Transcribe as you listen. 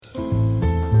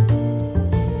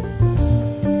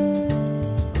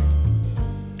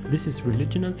This is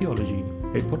Religion and Theology,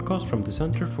 a podcast from the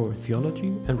Center for Theology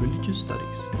and Religious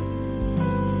Studies.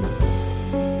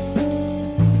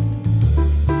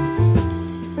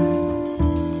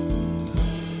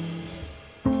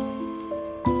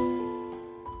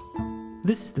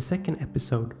 This is the second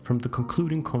episode from the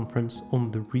concluding conference on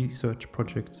the research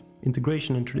project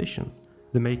Integration and Tradition,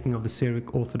 the making of the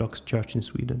Syriac Orthodox Church in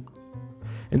Sweden.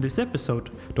 In this episode,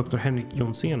 Dr. Henrik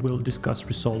Jonsén will discuss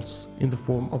results in the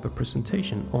form of a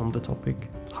presentation on the topic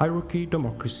Hierarchy,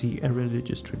 Democracy and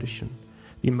Religious Tradition,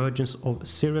 the emergence of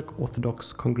Syriac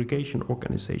Orthodox Congregation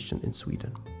Organization in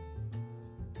Sweden.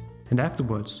 And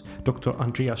afterwards, Dr.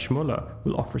 Andreas Schmoller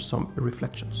will offer some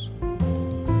reflections.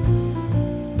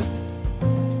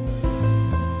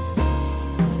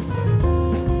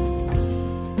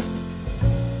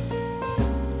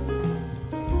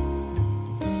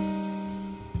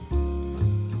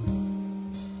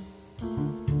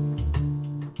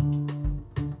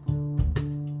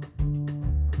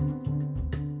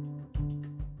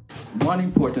 One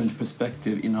important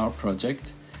perspective in our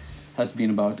project has been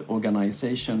about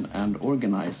organization and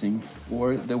organizing,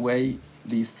 or the way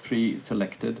these three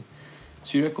selected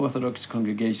Syriac Orthodox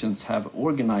congregations have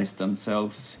organized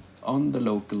themselves on the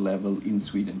local level in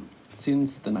Sweden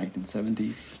since the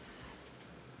 1970s.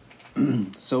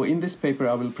 So in this paper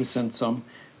I will present some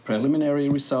preliminary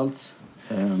results.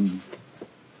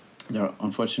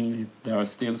 Unfortunately, there are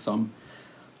still some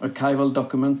archival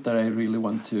documents that I really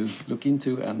want to look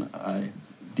into, and I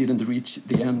didn't reach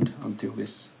the end until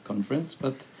this conference,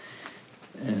 but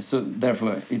so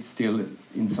therefore it's still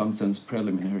in some sense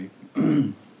preliminary.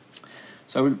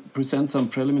 So I will present some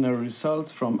preliminary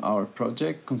results from our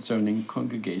project concerning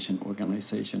congregation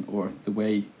organization, or the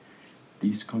way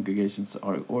these congregations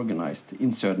are organized in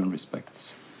certain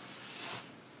respects.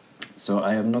 So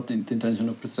I have not the intention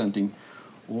of presenting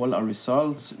all our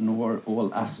results nor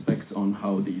all aspects on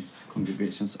how these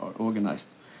congregations are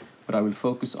organized, but I will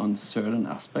focus on certain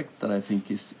aspects that I think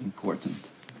is important.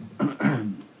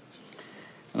 And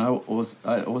I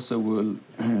also will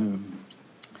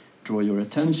draw your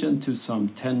attention to some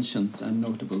tensions and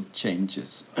notable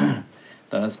changes that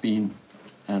has been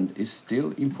and is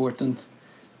still important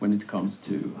when it comes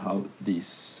to how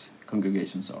these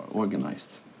congregations are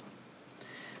organized.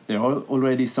 There are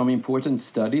already some important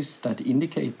studies that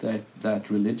indicate that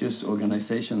religious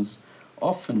organizations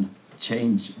often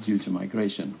change due to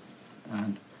migration,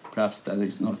 and perhaps that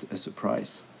is not a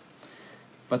surprise.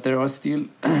 But there are still,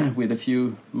 with a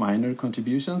few minor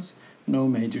contributions, no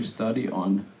major study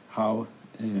on how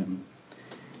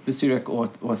the Syriac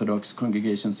Orthodox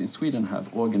congregations in Sweden have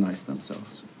organized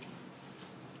themselves.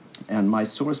 And my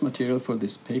source material for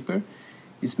this paper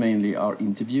is mainly our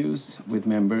interviews with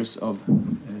members of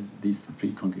these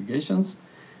three congregations,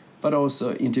 but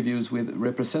also interviews with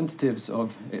representatives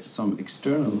of some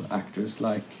external actors,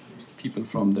 like people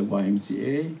from the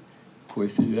YMCA,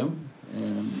 KFUM,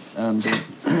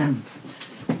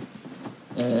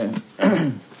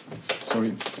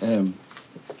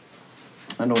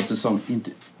 and also some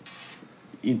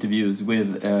interviews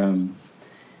with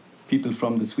people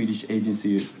from the Swedish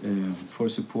Agency for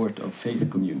Support of Faith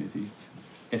Communities,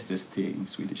 SST in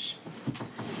Swedish.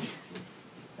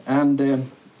 And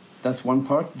that's one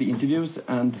part, the interviews,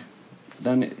 and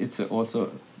then it's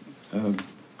also a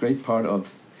great part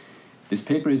of this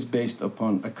paper is based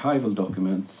upon archival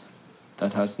documents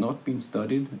that has not been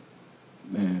studied,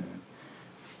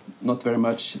 not very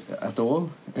much at all,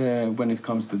 when it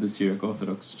comes to the Syriac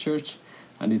Orthodox Church,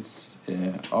 and it's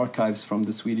archives from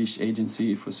the Swedish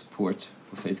Agency for Support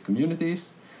for Faith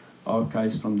Communities,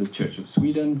 archives from the Church of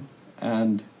Sweden,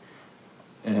 and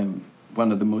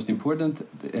one of the most important,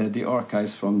 the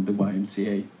archives from the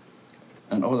YMCA.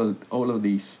 And all of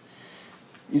these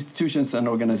institutions and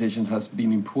organizations has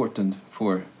been important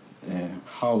for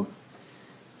how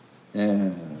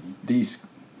the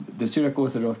Syriac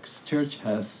Orthodox Church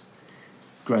has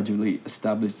gradually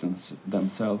established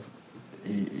themselves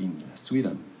in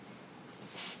Sweden.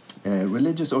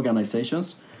 Religious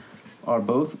organizations are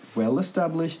both well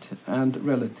established and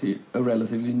a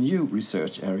relatively new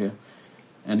research area,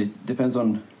 and it depends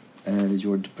on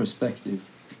your perspective.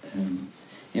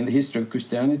 In the history of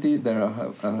Christianity, there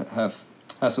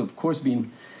has of course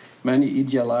been many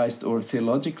idealized or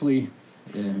theologically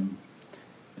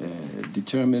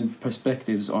determined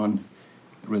perspectives on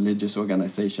religious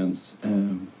organizations.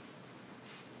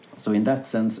 So in that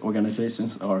sense,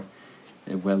 organizations are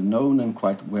well known and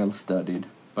quite well studied.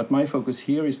 But my focus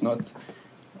here is not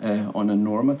on a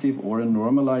normative or a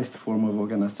normalized form of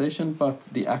organization, but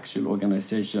the actual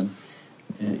organization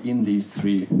in these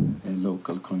three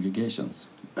local congregations.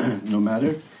 No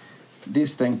matter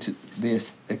this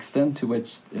extent to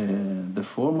which the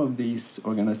form of these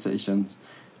organizations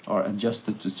are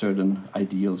adjusted to certain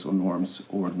ideals or norms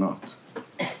or not.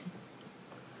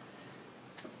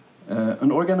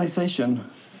 An organization,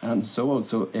 and so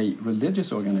also a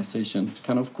religious organization,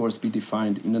 can of course be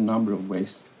defined in a number of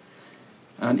ways.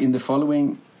 And in the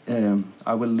following,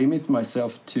 I will limit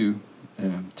myself to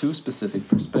two specific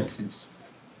perspectives.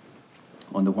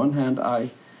 On the one hand, I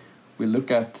will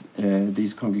look at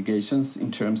these congregations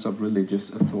in terms of religious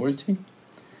authority,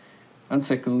 and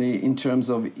secondly, in terms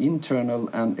of internal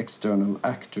and external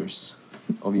actors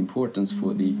of importance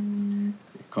for the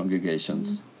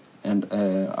congregations. And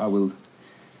I will,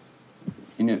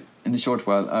 in a short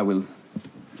while, I will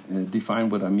define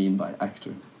what I mean by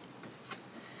actor.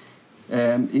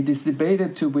 It is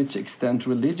debated to which extent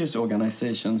religious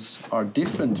organizations are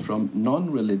different from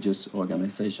non-religious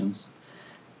organizations.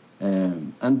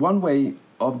 And one way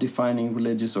of defining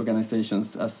religious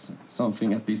organizations as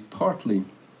something at least partly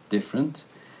different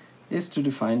is to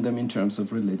define them in terms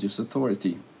of religious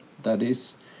authority. That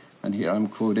is, and here I'm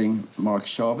quoting Mark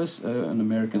Chavez, an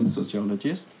American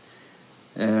sociologist,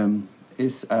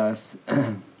 is as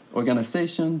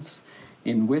organizations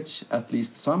in which at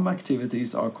least some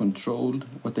activities are controlled,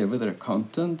 whatever their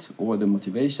content or the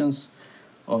motivations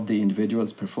of the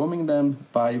individuals performing them,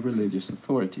 by religious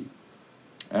authority.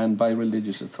 And by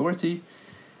religious authority,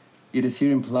 it is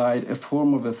here implied a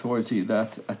form of authority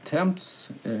that attempts,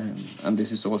 and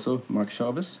this is also Mark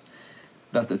Chavez,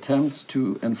 that attempts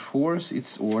to enforce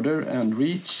its order and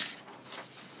reach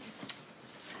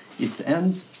its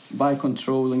ends by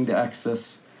controlling the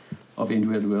access of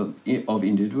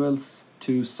individuals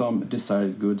to some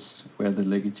desired goods, where the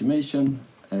legitimation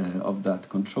of that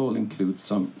control includes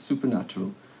some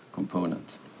supernatural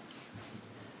component.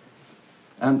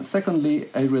 And secondly,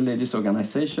 a religious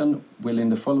organization will in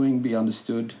the following be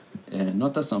understood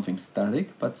not as something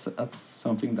static, but as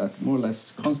something that more or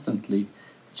less constantly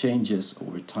changes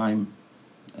over time.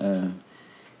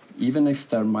 Even if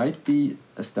there might be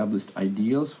established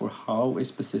ideals for how a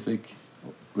specific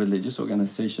religious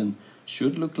organization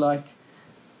should look like,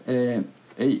 a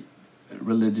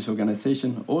religious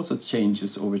organization also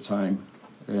changes over time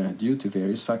due to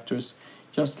various factors,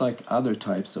 just like other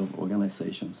types of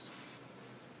organizations.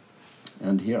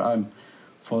 And here I'm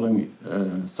following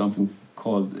something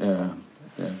called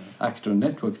actor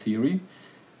network theory,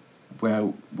 where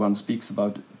one speaks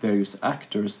about various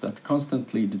actors that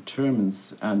constantly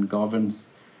determines and governs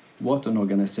what an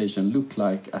organization looks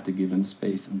like at a given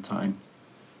space and time.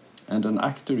 And an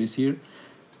actor is here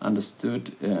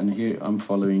understood, and here I'm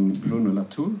following Bruno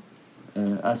Latour,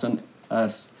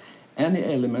 as any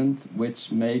element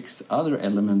which makes other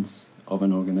elements of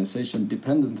an organization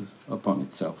dependent upon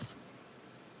itself.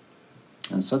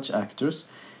 And such actors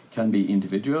can be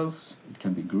individuals, it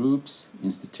can be groups,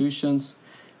 institutions,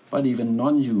 but even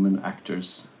non-human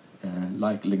actors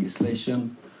like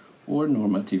legislation or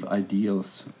normative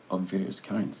ideals of various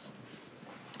kinds.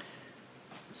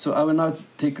 So I will now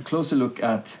take a closer look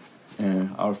at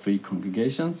our three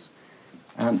congregations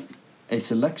and a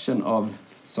selection of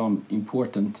some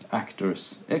important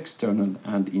actors, external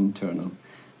and internal,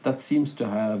 that seems to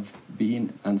have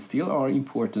been and still are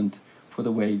important for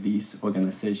the way these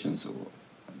organizations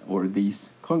or these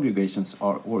congregations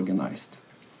are organized.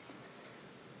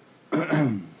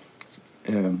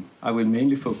 I will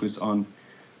mainly focus on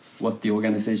what the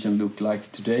organization looked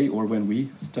like today or when we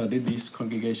studied these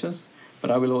congregations,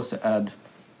 but I will also add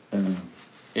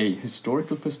a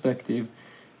historical perspective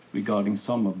regarding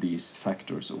some of these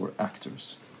factors or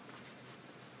actors.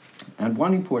 And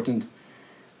one important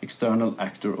external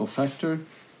actor or factor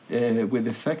with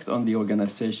effect on the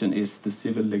organization is the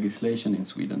civil legislation in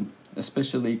Sweden,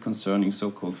 especially concerning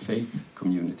so-called faith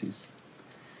communities.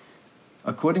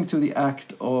 According to the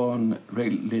Act on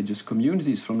Religious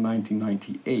Communities from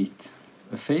 1998,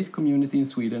 a faith community in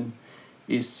Sweden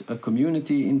is a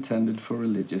community intended for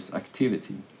religious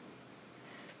activity.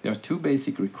 There are two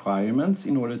basic requirements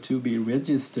in order to be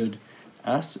registered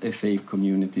as a faith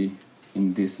community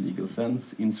in this legal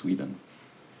sense in Sweden.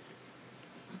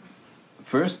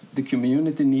 First, the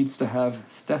community needs to have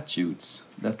statutes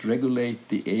that regulate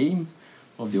the aim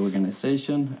of the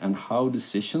organization and how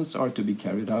decisions are to be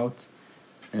carried out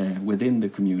within the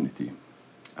community.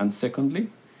 And secondly,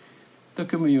 the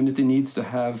community needs to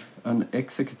have an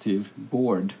executive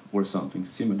board or something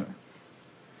similar.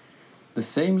 The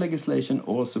same legislation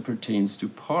also pertains to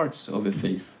parts of a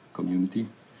faith community,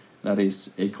 that is,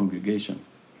 a congregation.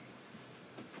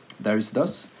 There is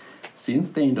thus, since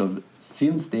the end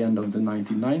of the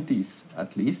 1990s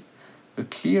at least, a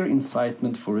clear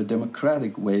incitement for a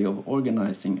democratic way of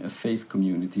organizing a faith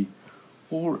community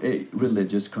or a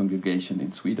religious congregation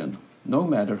in Sweden, no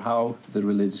matter how the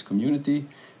religious community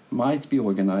might be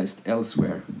organized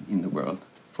elsewhere in the world,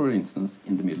 for instance,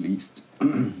 in the Middle East.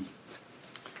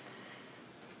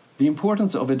 The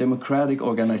importance of a democratic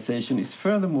organization is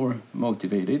furthermore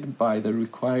motivated by the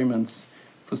requirements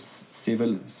for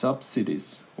civil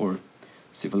subsidies or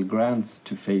civil grants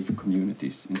to faith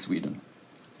communities in Sweden.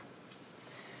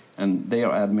 And they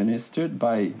are administered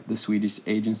by the Swedish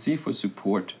Agency for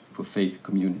Support for Faith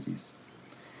Communities.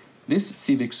 This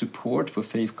civic support for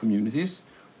faith communities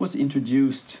was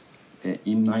introduced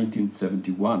in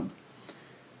 1971.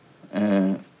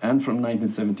 And from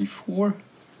 1974,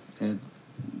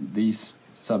 these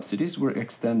subsidies were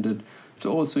extended to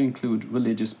also include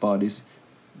religious bodies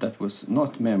that was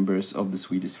not members of the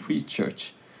Swedish Free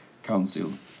Church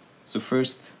Council. So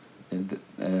first,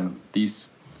 these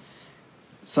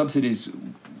subsidies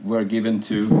were given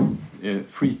to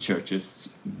free churches,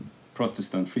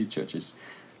 Protestant free churches,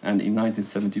 and in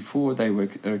 1974 they were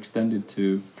extended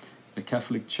to the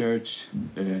Catholic Church,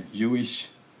 Jewish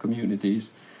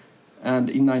communities,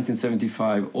 and in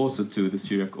 1975 also to the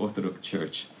Syriac Orthodox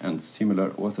Church and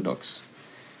similar Orthodox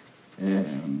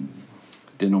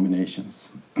denominations.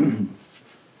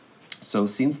 So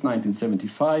since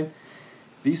 1975,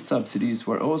 these subsidies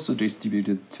were also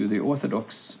distributed to the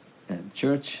Orthodox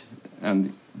Church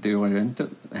and the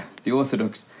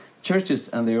Orthodox churches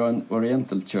and the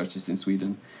Oriental churches in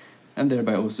Sweden, and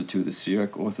thereby also to the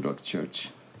Syriac Orthodox Church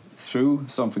through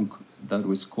something that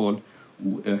was called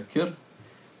OÖKER,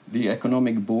 the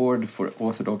Economic Board for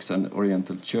Orthodox and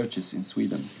Oriental Churches in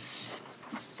Sweden.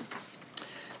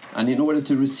 And in order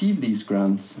to receive these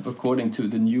grants, according to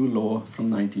the new law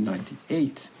from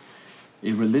 1998,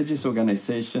 a religious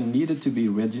organization needed to be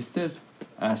registered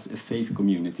as a faith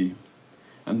community,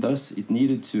 and thus it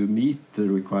needed to meet the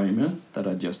requirements that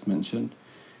I just mentioned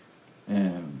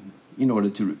in order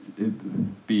to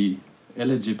be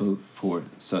eligible for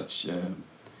such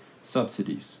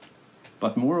subsidies.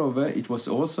 But moreover, it was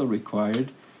also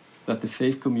required that the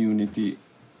faith community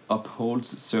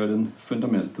upholds certain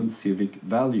fundamental civic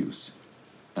values.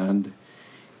 And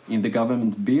in the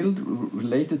government bill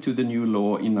related to the new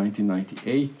law in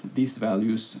 1998, these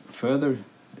values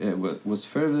was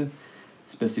further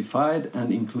specified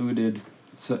and included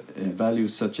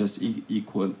values such as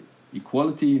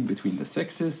equality between the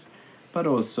sexes, but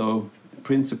also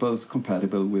principles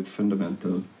compatible with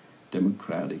fundamental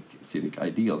democratic civic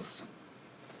ideals.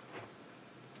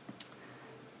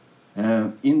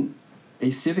 In a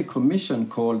civic commission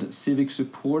called Civic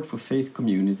Support for Faith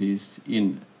Communities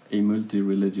in a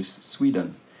Multi-Religious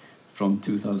Sweden from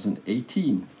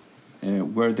 2018,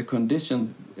 where the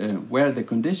conditions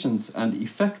and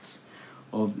effects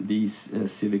of these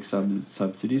civic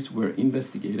subsidies were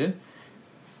investigated.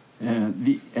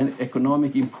 The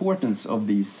economic importance of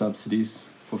these subsidies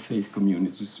for faith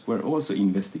communities were also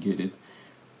investigated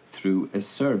through a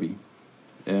survey.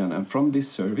 And from this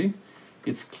survey,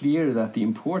 it's clear that the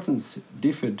importance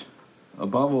differed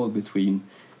above all between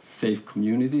faith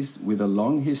communities with a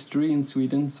long history in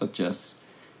Sweden, such as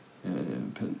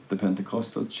the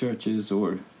Pentecostal churches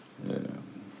or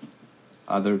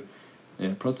other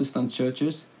Protestant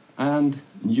churches, and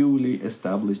newly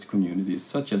established communities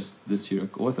such as the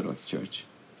Syriac Orthodox Church.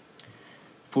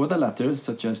 For the latter,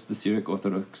 such as the Syriac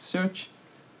Orthodox Church,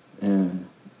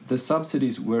 the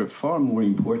subsidies were far more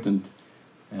important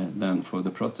than for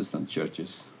the Protestant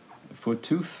churches. For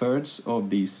 2/3 of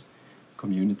these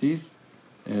communities,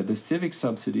 the civic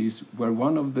subsidies were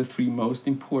one of the three most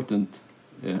important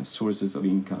sources of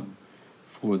income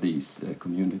for these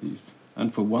communities.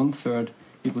 And for 1/3,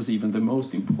 it was even the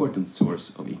most important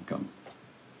source of income,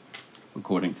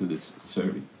 according to this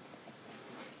survey.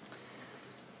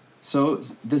 So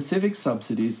the civic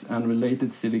subsidies and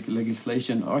related civic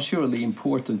legislation are surely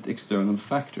important external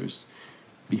factors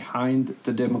behind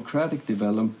the democratic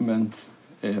development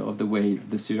of the way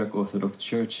the Syriac Orthodox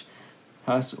Church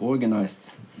has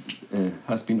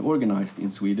been organized in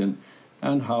Sweden,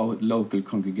 and how local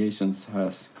congregations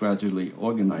has gradually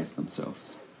organized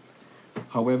themselves.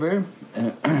 However,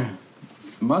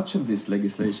 much of this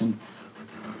legislation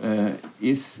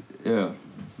is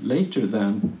later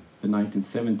than the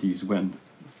 1970s, when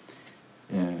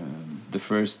the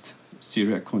first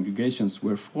Syriac congregations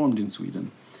were formed in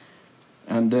Sweden.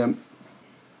 And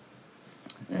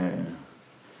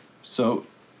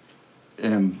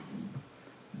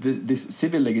this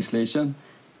civil legislation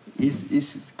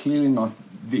is clearly not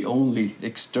the only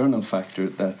external factor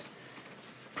that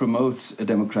promotes a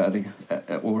democratic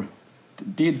or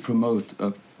did promote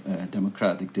a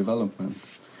democratic development.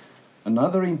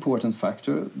 Another important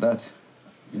factor that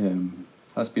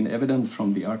has been evident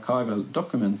from the archival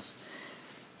documents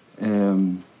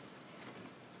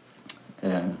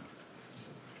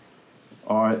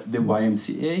are the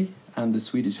YMCA and the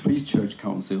Swedish Free Church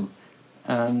Council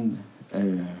and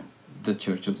the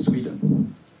Church of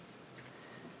Sweden.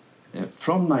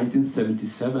 From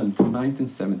 1977 to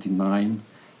 1979,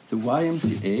 the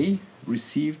YMCA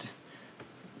received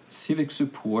civic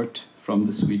support from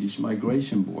the Swedish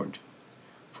Migration Board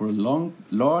for a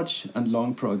large and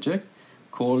long project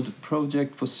called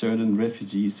Project for Certain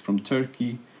Refugees from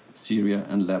Turkey, Syria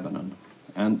and Lebanon.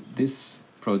 And this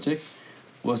project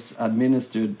was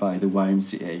administered by the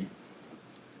YMCA.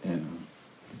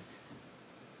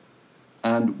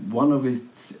 And one of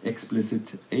its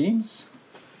explicit aims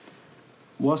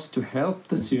was to help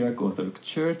the Syriac Orthodox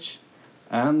Church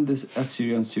and the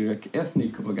Assyrian Syriac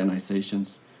ethnic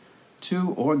organizations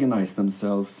to organize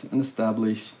themselves and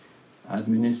establish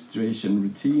administration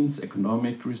routines,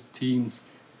 economic routines,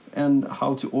 and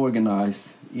how to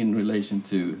organize in relation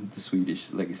to the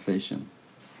Swedish legislation.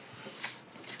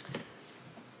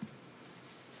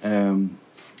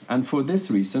 And for this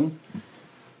reason,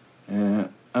 a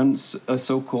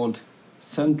so-called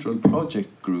central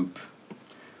project group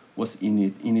was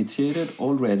initiated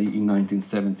already in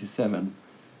 1977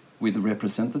 with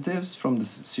representatives from the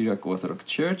Syriac Orthodox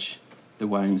Church, the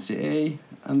YMCA,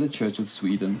 and the Church of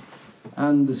Sweden,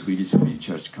 and the Swedish Free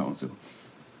Church Council.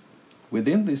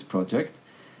 Within this project,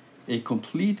 a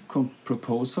complete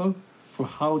proposal for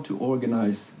how to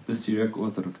organize the Syriac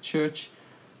Orthodox Church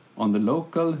on the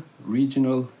local,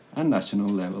 regional, and national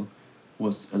level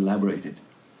was elaborated.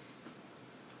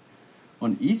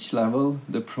 On each level,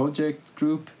 the project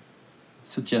group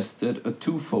suggested a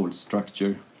twofold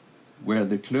structure where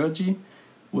the clergy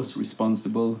was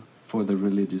responsible for the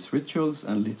religious rituals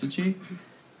and liturgy,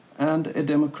 and a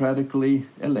democratically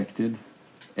elected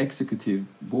executive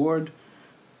board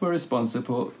were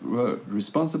responsible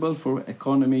for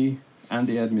economy and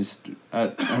the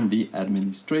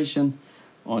administration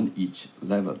on each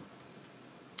level.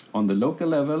 On the local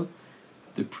level,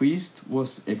 the priest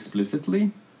was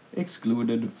explicitly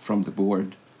excluded from the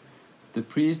board. The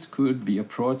priest could be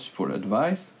approached for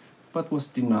advice, but was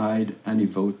denied any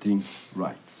voting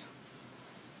rights.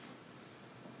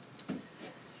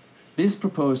 This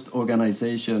proposed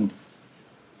organization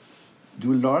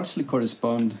do largely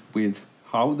correspond with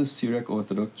how the Syriac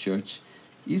Orthodox Church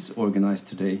is organized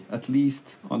today, at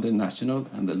least on the national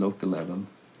and the local level.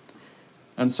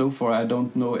 And so far, I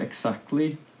don't know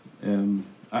exactly.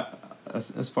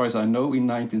 As far as I know, in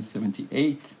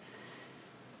 1978,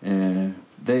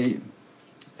 they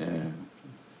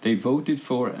voted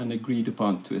for and agreed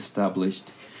upon to establish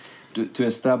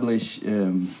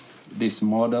this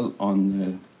model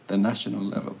on the national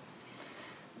level.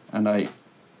 And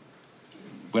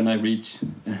when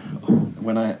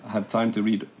I have time to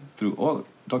read through all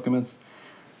documents,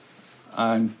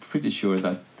 I'm pretty sure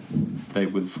that they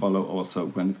will follow also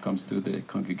when it comes to the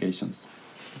congregations.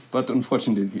 But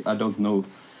unfortunately, I don't know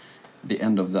the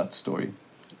end of that story.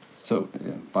 So,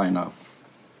 by now.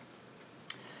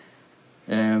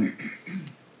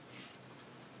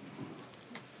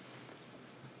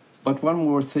 But one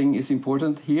more thing is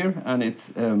important here, and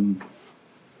it's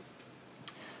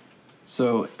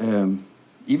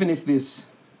even if this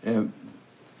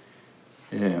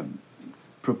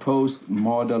proposed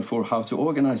model for how to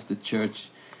organize the church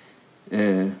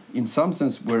in some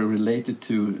sense were related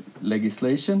to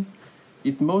legislation,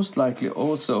 it most likely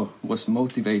also was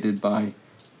motivated by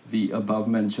the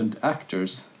above-mentioned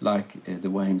actors like the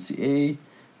YMCA,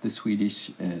 the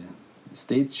Swedish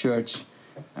State Church,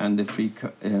 and the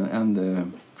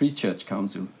Free Church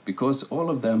Council, because all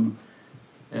of them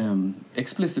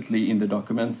explicitly in the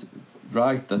documents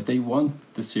write that they want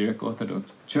the Syriac Orthodox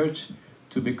Church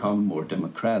to become more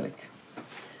democratic.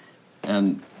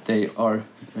 And they are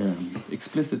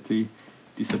explicitly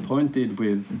disappointed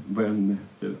with when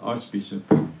the Archbishop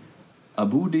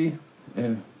Aboudi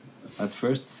at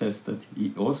first says that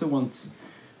he also wants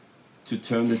to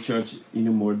turn the church in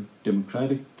a more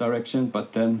democratic direction,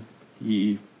 but then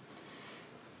he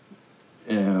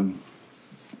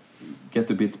get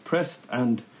a bit pressed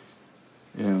and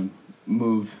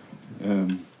move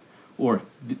or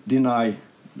deny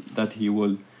that he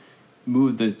will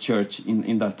move the church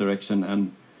in that direction.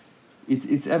 And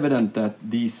it's evident that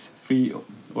these three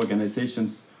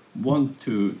organizations want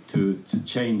to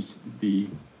change the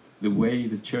way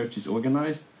the church is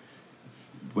organized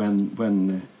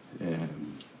when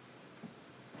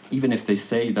even if they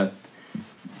say that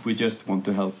we just want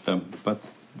to help them,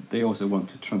 but they also want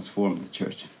to transform the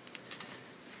church.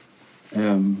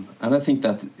 And I think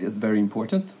that is very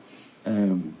important.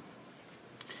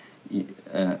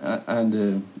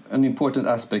 an important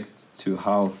aspect to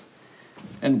how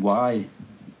and why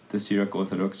the Syriac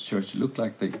Orthodox Church look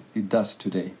like it does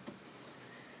today.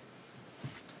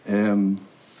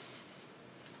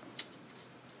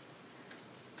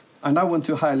 I now want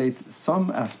to highlight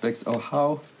some aspects of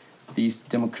how these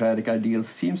democratic ideals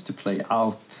seems to play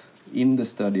out in the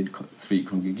studied three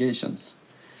congregations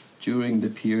during the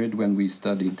period when we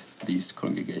studied these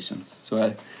congregations. So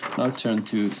I now turn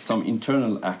to some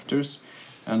internal actors,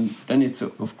 and then it's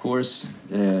of course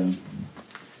the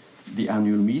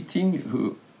annual meeting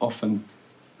who often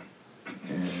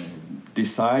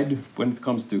decide when it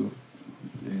comes to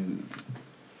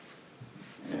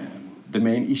the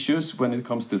main issues when it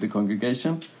comes to the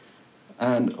congregation,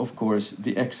 and of course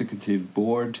the executive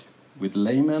board with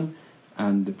laymen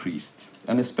and the priest,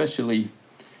 and especially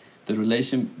the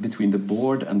relation between the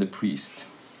board and the priest,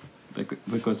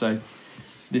 because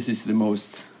this is the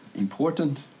most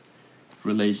important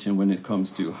relation when it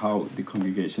comes to how the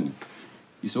congregation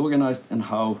is organized and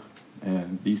how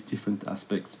these different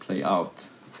aspects play out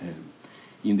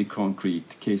in the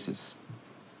concrete cases.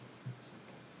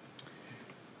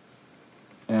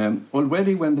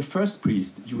 Already when the first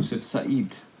priest, Josef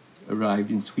Said, arrived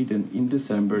in Sweden in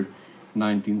December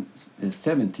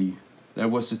 1970, there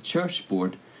was a church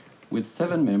board with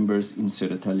 7 members in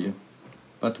Södertälje.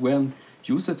 But when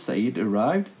Josef Said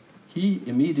arrived, he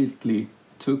immediately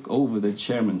took over the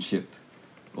chairmanship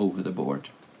over the board.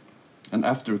 And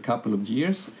after a couple of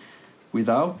years,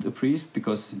 without a priest,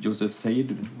 because Josef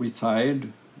Said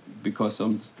retired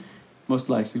most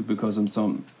likely because of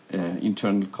some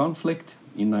internal conflict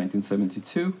in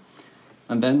 1972.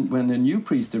 And then when a new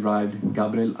priest arrived,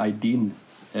 Gabriel Aydin,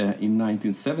 in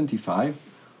 1975,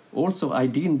 also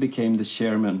Aydin became the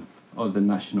chairman of the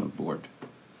national board.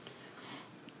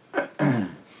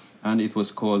 And it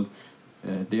was called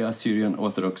the Assyrian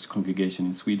Orthodox Congregation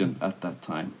in Sweden at that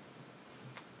time.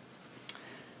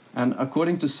 And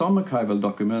according to some archival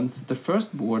documents, the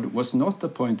first board was not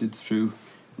appointed through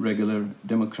regular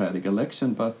democratic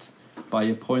election, but by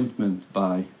appointment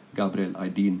by Gabriel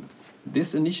Aydin.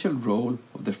 This initial role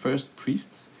of the first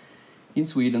priests in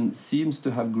Sweden seems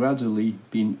to have gradually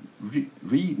been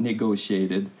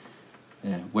renegotiated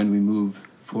when we move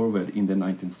forward in the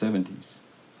 1970s,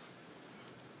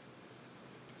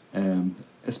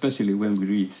 especially when we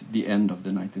reach the end of the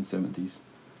 1970s.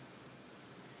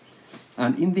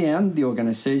 And in the end, the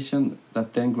organization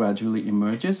that then gradually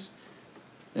emerges,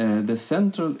 the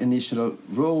central initial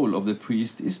role of the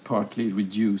priest is partly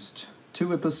reduced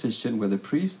to a position where the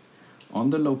priest on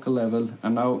the local level,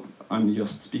 and now I'm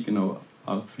just speaking of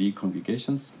our 3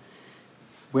 congregations,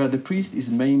 where the priest is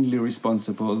mainly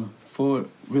responsible for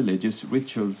religious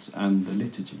rituals and the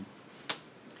liturgy,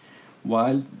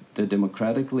 while the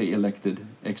democratically elected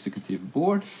executive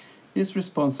board is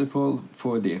responsible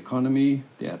for the economy,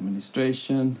 the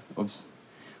administration of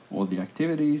all the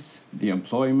activities, the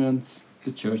employments,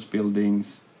 the church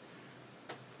buildings,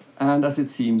 and as it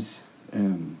seems,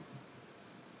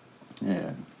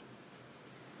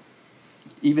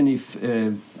 even if,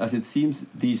 as it seems,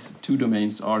 these 2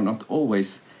 domains are not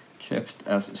always kept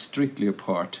as strictly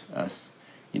apart as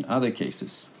in other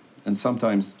cases. And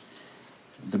sometimes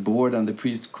the board and the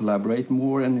priest collaborate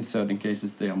more, and in certain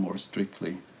cases they are more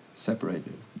strictly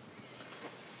separated.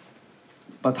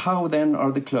 But how then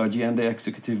are the clergy and the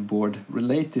executive board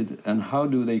related, and how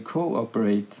do they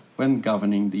cooperate when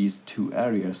governing these 2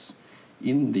 areas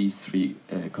in these 3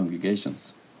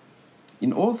 congregations?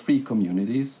 In all 3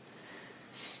 communities,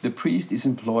 the priest is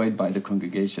employed by the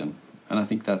congregation, and I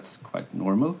think that's quite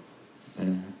normal,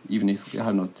 even if we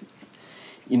have not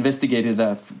investigated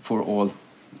that for all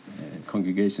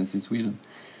congregations in Sweden.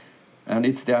 And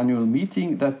it's the annual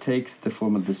meeting that takes the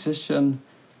formal decision,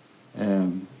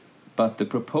 but the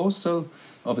proposal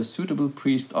of a suitable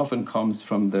priest often comes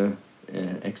from the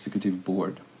executive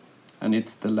board, and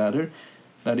it's the latter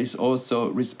that is also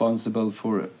responsible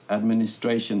for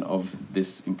administration of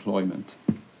this employment.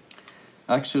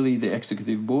 Actually, the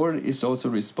executive board is also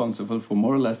responsible for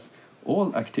more or less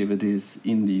all activities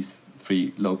in these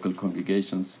 3 local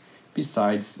congregations,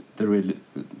 besides the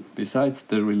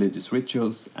religious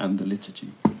rituals and the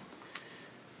liturgy.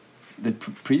 The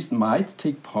priest might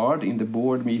take part in the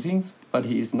board meetings, but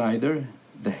he is neither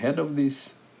the head of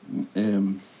this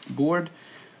board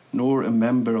nor a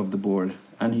member of the board,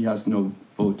 and he has no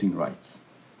voting rights.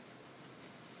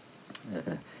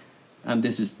 And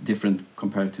this is different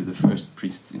compared to the first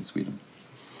priests in Sweden.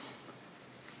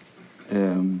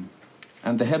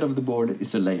 And the head of the board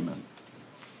is a layman.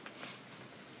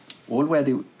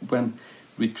 Already when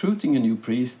recruiting a new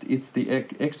priest, it's the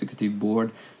executive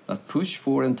board that push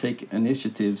for and take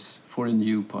initiatives for a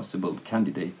new possible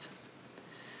candidate.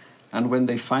 And when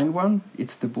they find one,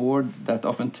 it's the board that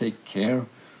often take care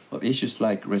of issues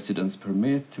like residence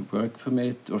permit, work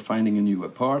permit, or finding a new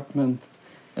apartment,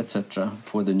 etc.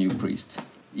 for the new priest.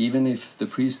 Even if the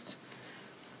priest,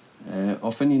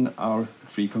 often in our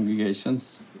free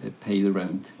congregations, pay the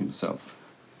rent himself.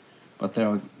 But there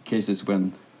are cases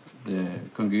when the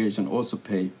congregation also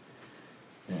pay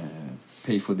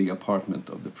for the apartment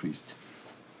of the priest.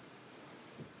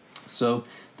 So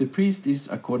the priest is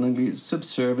accordingly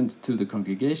subservient to the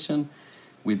congregation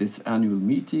with its annual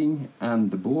meeting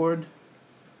and the board,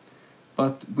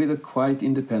 but with a quite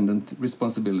independent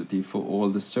responsibility for all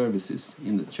the services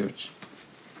in the church.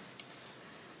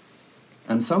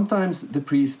 And sometimes the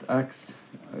priest acts,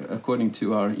 according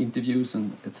to our interviews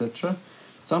and etc.,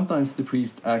 sometimes the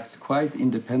priest acts quite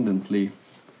independently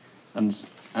and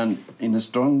in a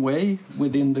strong way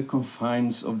within the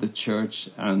confines of the church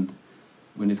and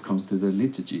when it comes to the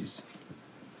liturgies.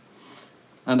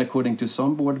 And according to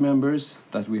some board members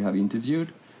that we have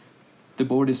interviewed, the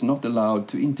board is not allowed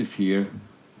to interfere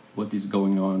what is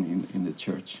going on in the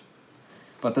church.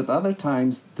 But at other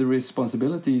times, the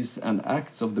responsibilities and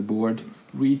acts of the board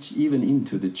reach even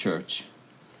into the church.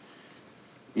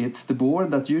 It's the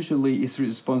board that usually is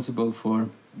responsible for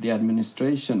the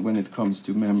administration when it comes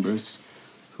to members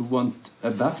who want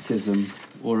a baptism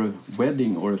or a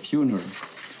wedding or a funeral.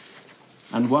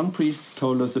 And one priest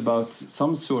told us about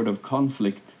some sort of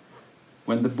conflict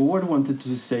when the board wanted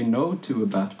to say no to a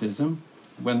baptism,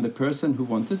 when the person who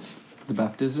wanted the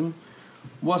baptism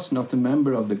was not a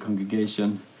member of the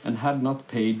congregation and had not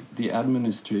paid the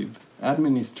administrative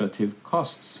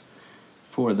costs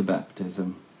for the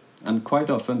baptism. And quite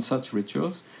often such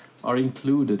rituals are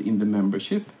included in the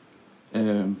membership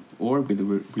or with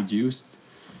a reduced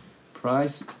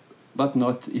price, but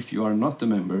not if you are not a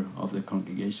member of the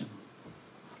congregation.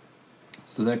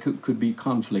 So there could be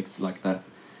conflicts like that,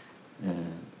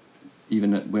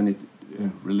 even when it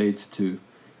relates to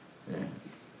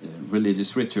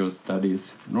religious rituals that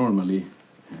is normally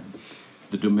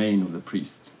the domain of the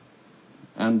priest.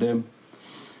 And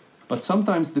but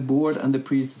sometimes the board and the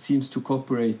priest seems to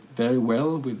cooperate very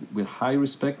well with high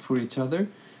respect for each other,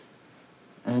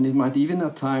 and it might even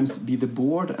at times be the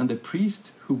board and the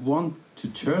priest who want to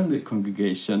turn the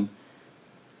congregation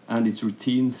and its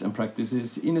routines and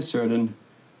practices in a certain,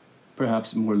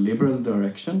 perhaps more liberal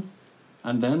direction,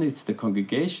 and then it's the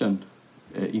congregation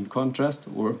in contrast,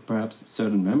 or perhaps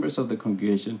certain members of the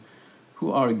congregation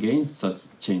who are against such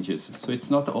changes. So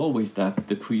it's not always that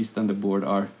the priest and the board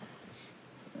are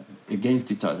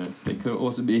against each other. They could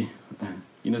also be,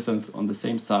 in a sense, on the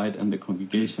same side and the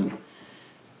congregation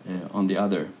on the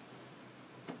other.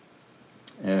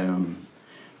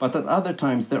 But at other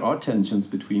times there are tensions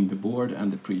between the board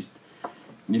and the priest.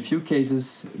 In a few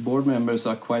cases, board members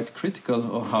are quite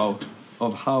critical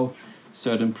of how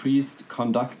certain priests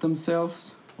conduct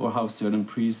themselves, or how certain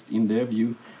priests, in their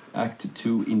view, act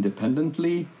too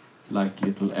independently, like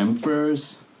little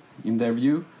emperors, in their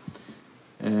view,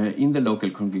 in the local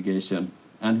congregation,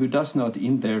 and who does not,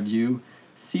 in their view,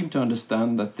 seem to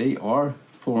understand that they are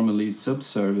formally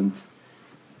subservient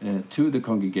to the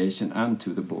congregation and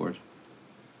to the board.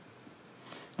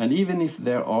 And even if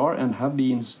there are and have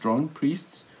been strong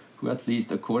priests who, at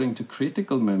least according to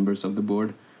critical members of the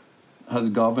board, has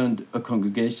governed a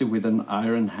congregation with an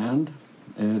iron hand,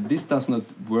 this does not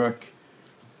work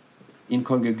in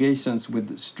congregations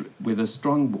with a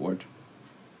strong board.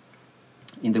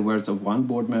 In the words of one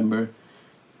board member,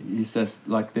 he says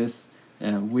like this: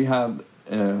 we have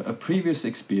a previous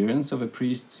experience of a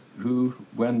priest who,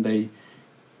 when they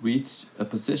reach a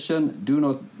position, do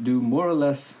not do more or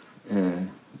less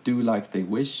do like they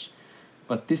wish,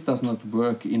 but this does not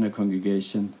work in a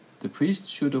congregation. The priest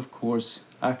should, of course,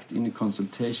 act in a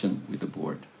consultation with the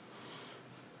board.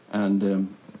 And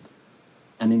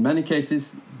in many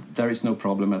cases, there is no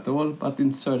problem at all, but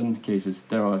in certain cases,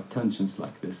 there are tensions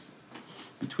like this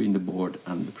between the board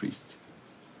and the priest.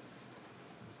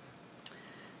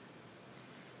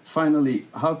 Finally,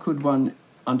 how could one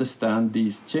understand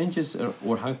these changes,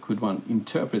 or how could one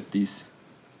interpret these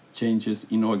changes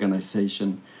in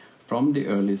organization from the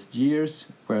earliest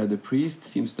years, where the priest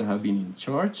seems to have been in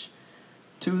charge,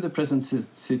 to the present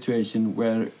situation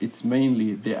where it's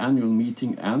mainly the annual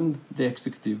meeting and the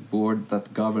executive board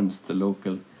that governs the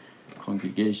local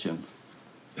congregation,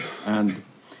 and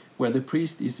where the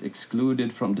priest is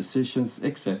excluded from decisions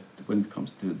except when it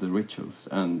comes to the rituals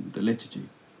and the liturgy.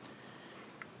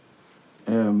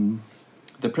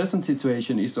 The present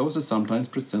situation is also sometimes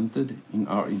presented in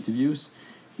our interviews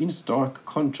in stark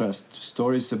contrast to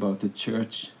stories about the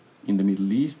church in the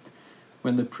Middle East,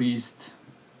 when the priest,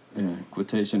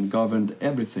 quotation, governed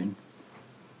everything.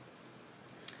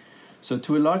 So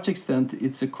to a large extent,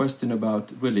 it's a question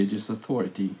about religious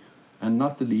authority, and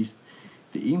not the least,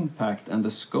 the impact and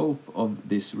the scope of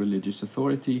this religious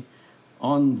authority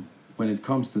on when it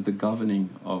comes to the governing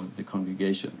of the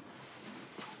congregation.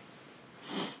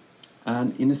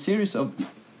 And in a series of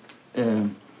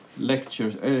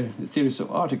lectures, a series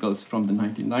of articles from the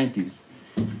 1990s,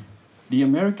 the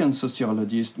American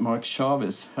sociologist Mark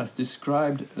Chavez has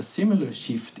described a similar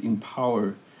shift in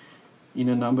power in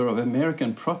a number of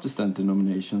American Protestant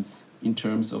denominations in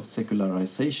terms of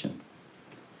secularization.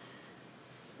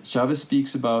 Chavez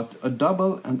speaks about a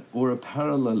double or a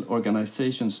parallel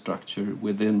organization structure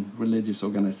within religious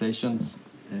organizations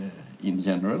in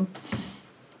general.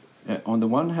 On the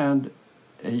one hand,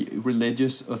 a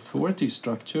religious authority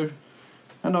structure,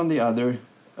 and on the other,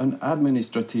 an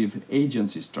administrative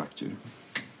agency structure.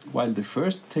 While the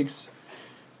first takes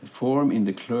form in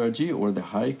the clergy or the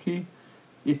hierarchy,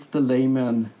 it's the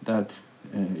layman that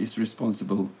is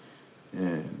responsible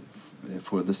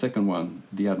for the second one,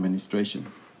 the administration.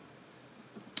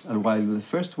 And while the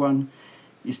first one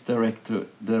is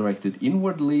directed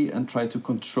inwardly and try to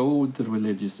control the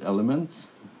religious elements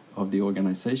of the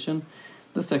organization,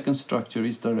 the second structure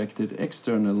is directed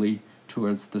externally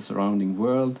towards the surrounding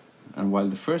world. And while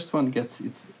the first one gets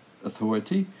its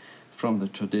authority from the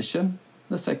tradition,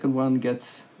 the second one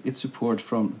gets its support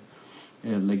from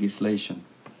legislation.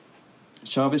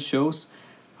 Chavez shows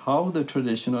how the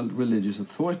traditional religious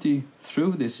authority,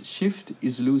 through this shift,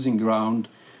 is losing ground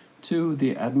to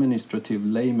the administrative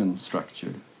layman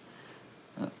structure.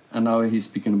 And now he's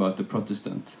speaking about the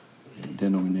Protestant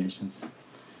denominations.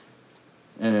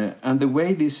 And the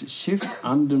way this shift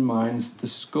undermines the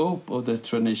scope of the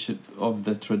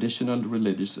traditional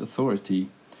religious authority,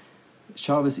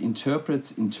 Chavez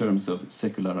interprets in terms of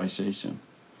secularization.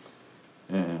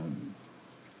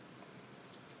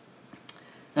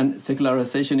 And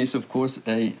secularization is, of course,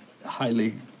 a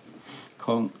highly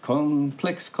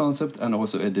complex concept and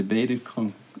also a debated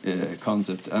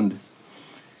concept. And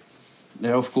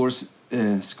there are, of course,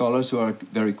 scholars who are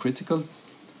very critical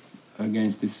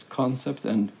against this concept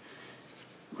and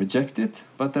reject it,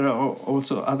 but there are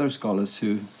also other scholars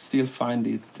who still find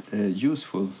it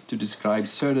useful to describe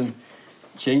certain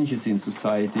changes in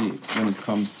society when it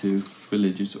comes to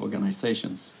religious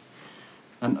organizations.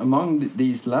 And among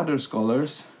these latter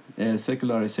scholars,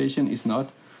 secularization is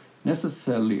not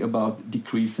necessarily about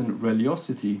decreasing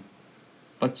religiosity,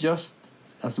 but just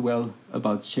as well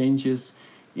about changes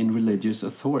in religious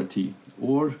authority,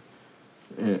 or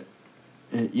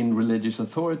in religious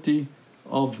authority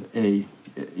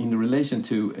in relation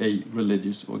to a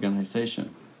religious organization.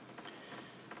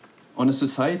 On a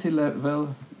society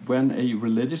level, when a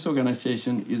religious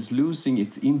organization is losing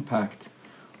its impact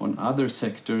on other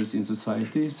sectors in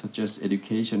society, such as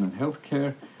education and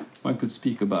healthcare, one could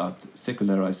speak about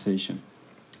secularization.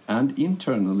 And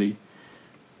internally,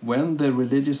 when the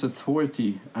religious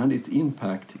authority and its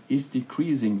impact is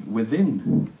decreasing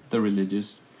within the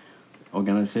religious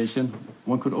organization,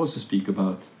 one could also speak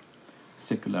about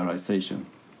secularization.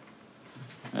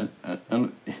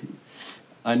 And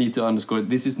I need to underscore,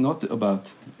 this is not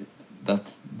about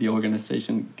that the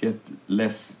organization gets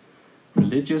less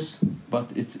religious,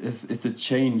 but it's a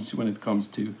change when it comes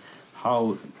to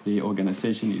how the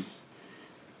organization is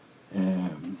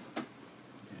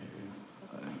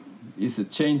a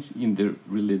change in the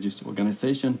religious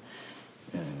organization,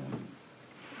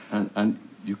 and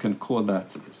you can call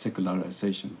that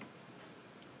secularization.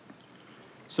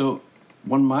 So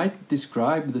one might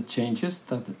describe the changes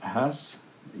that has,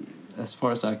 as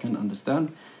far as I can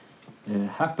understand,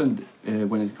 happened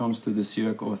when it comes to the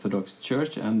Syriac Orthodox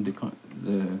Church and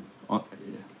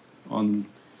on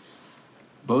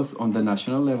both on the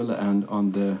national level and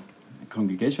on the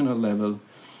congregational level.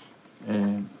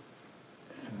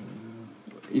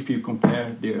 If you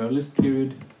compare the earliest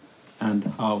period and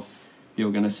how the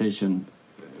organization,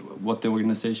 what the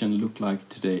organization looked like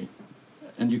today,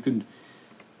 and you can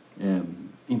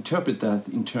interpret that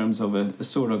in terms of a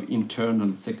sort of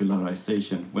internal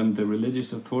secularization, when the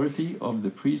religious authority of the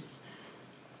priests,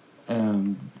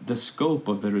 the scope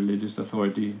of the religious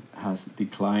authority has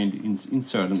declined in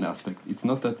certain aspects. It's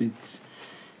not that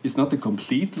it's not a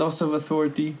complete loss of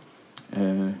authority.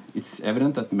 It's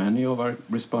evident that many of our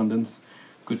respondents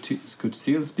could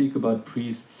still speak about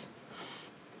priests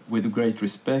with great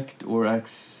respect or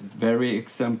as very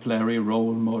exemplary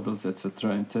role models,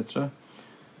 etc., etc.,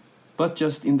 but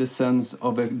just in the sense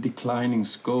of a declining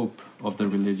scope of the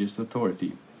religious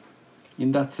authority.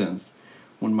 In that sense,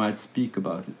 one might speak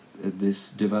about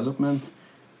this development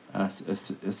as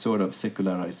a sort of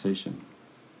secularization.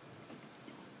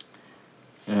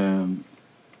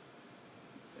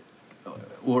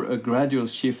 Or a gradual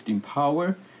shift in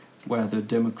power, where the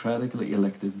democratically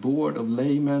elected board of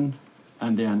laymen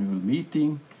and the annual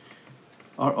meeting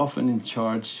are often in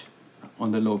charge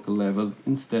on the local level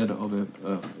instead of a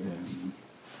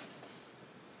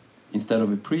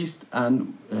priest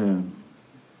and an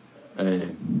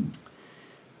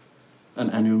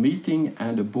annual meeting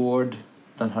and a board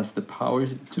that has the power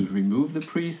to remove the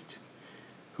priest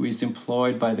who is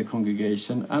employed by the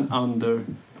congregation and under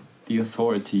the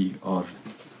authority of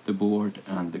the board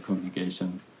and the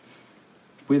congregation,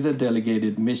 with a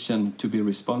delegated mission to be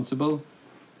responsible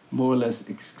more or less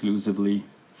exclusively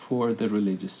for the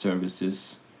religious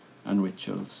services and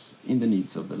rituals in the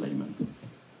needs of the layman.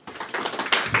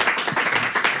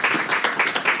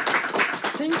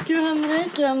 Thank you,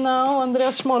 Henrik. And now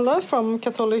Andreas Schmoller from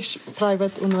Catholic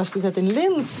Private University in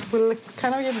Linz will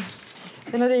kind of give,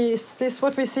 is this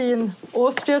what we see in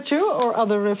Austria too, or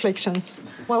other reflections?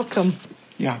 Welcome.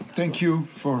 Yeah, thank you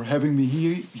for having me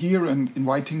here and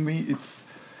inviting me. It's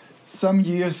some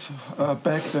years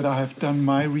back that I have done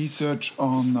my research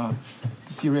on the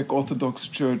Syriac Orthodox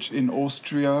Church in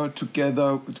Austria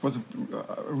together. It was a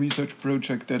research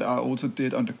project that I also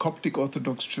did on the Coptic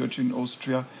Orthodox Church in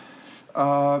Austria.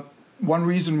 One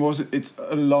reason was it's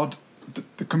a lot,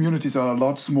 the communities are a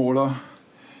lot smaller.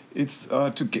 It's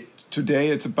today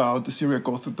it's about the Syriac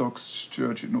Orthodox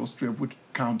Church in Austria would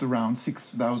count around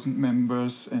 6,000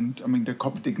 members, and I mean the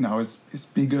Coptic now is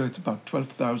bigger. It's about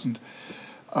 12,000.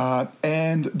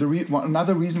 And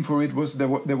another reason for it was there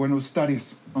were no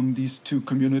studies on these two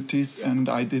communities, and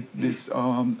I did this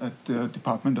at the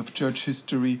Department of Church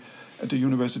History at the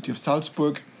University of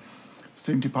Salzburg,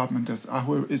 same department as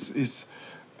Ahur is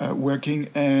working.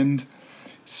 And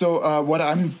so what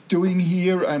I'm doing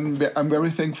here, I'm very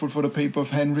thankful for the paper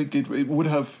of Henrik. It would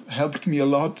have helped me a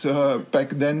lot back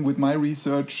then with my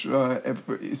research,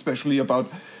 especially about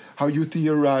how you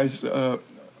theorize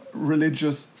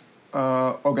religious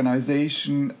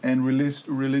organization and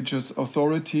religious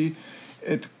authority.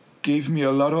 It gave me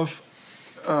a lot of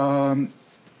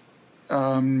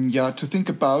to think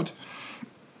about.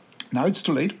 Now it's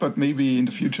too late, but maybe in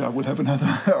the future I will have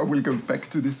another. I will go back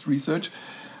to this research.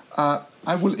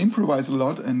 I will improvise a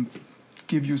lot and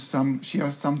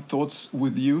share some thoughts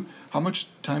with you. How much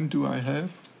time do I have?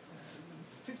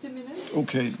 15 minutes.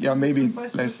 Okay, yeah, maybe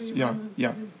less. Yeah.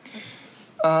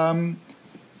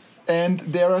 And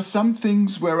there are some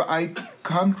things where I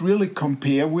can't really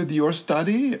compare with your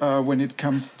study when it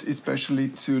comes especially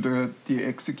to the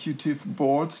executive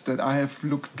boards that I have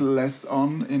looked less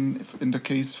on in the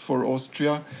case for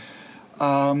Austria.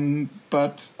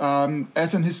 But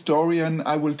as an historian,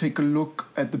 I will take a look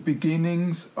at the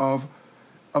beginnings of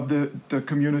the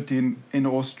community in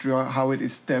Austria, how it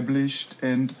established,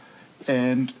 and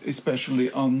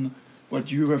especially on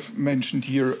what you have mentioned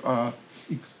here,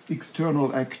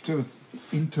 external actors,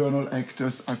 internal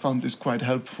actors. I found this quite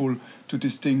helpful to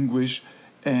distinguish,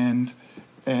 and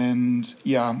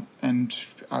I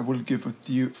will give a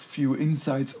few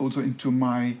insights also into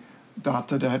my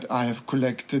data that I have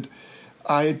collected.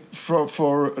 The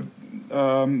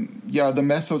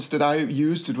methods that I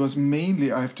used, it was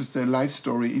mainly, I have to say, life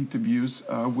story interviews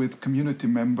with community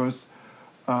members,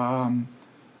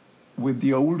 with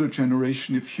the older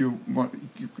generation, if you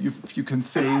can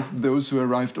say, those who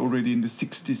arrived already in the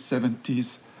 60s,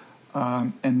 70s,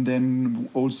 and then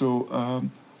also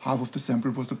half of the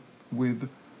sample was with,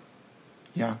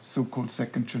 so-called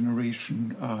second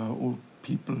generation old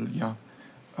people,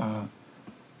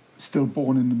 still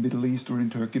born in the Middle East or in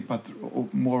Turkey, but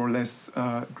more or less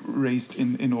raised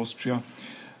in Austria.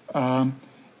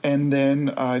 And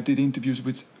then I did interviews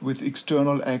with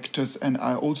external actors, and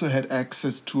I also had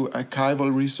access to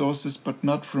archival resources, but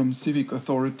not from civic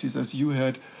authorities as you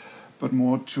had, but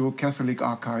more to Catholic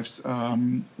archives,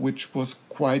 which was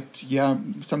quite,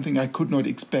 something I could not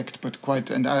expect, but quite,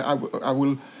 and I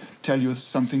will tell you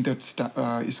something that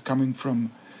is coming from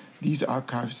these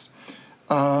archives.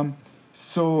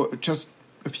 So just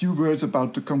a few words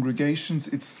about the congregations.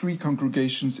 It's 3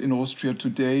 congregations in Austria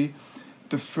today.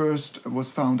 The first was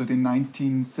founded in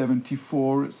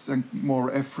 1974, St. Maur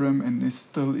Ephraim, and is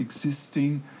still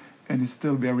existing and is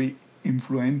still very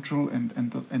influential and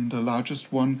the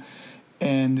largest one.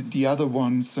 And the other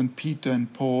ones, St. Peter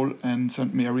and Paul and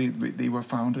St. Mary, they were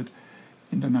founded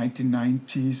in the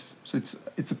 1990s. So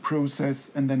it's a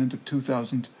process. And then in the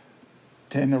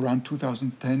 2010, around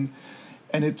 2010,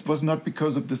 and it was not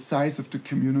because of the size of the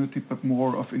community, but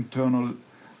more of internal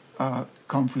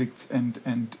conflicts and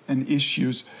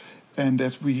issues. And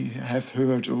as we have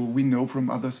heard or we know from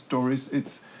other stories,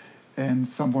 and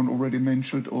someone already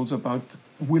mentioned also about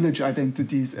village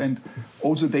identities, and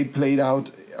also they played out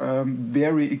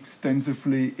very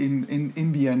extensively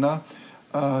in Vienna.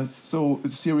 So the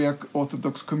Syriac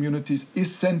Orthodox communities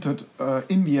is centered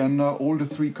in Vienna. All the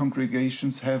three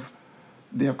congregations have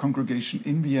their congregation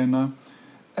in Vienna,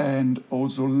 and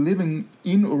also living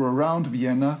in or around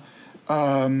Vienna.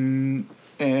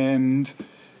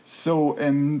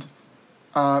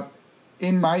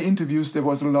 In my interviews, there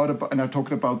was a lot about, and I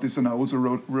talked about this, and I also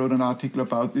wrote an article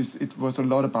about this. It was a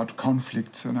lot about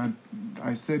conflict, and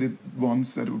I said it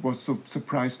once that it was so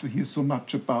surprised to hear so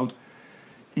much about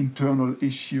internal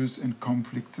issues and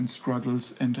conflicts and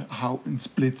struggles and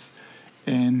splits,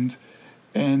 and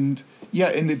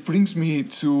it brings me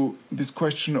to this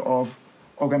question of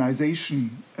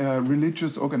organization,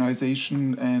 religious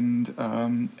organization, and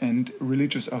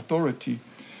religious authority,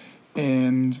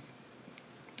 and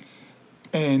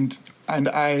it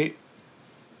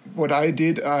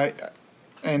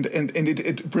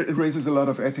raises a lot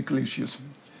of ethical issues,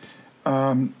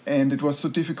 and it was so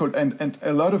difficult, and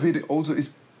a lot of it also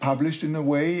is published in a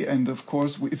way, and of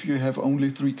course if you have only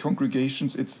 3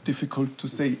 congregations, it's difficult to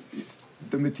say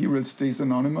the material stays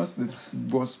anonymous. That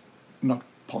was not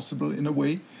possible in a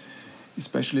way,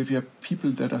 especially if you have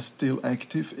people that are still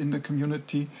active in the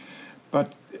community,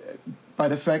 but by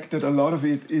the fact that a lot of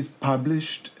it is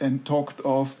published and talked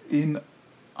of in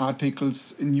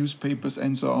articles, in newspapers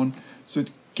and so on, so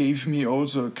it gave me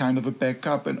also kind of a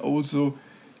backup, and also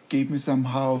gave me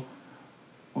somehow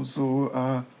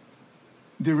also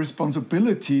the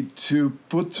responsibility to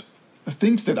put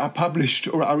things that are published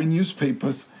or are in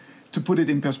newspapers, to put it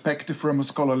in perspective from a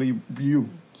scholarly view.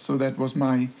 So that was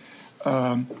my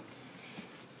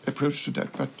approach to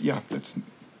that. But yeah, that's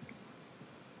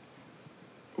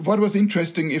what was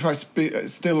interesting. If I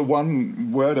still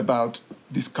one word about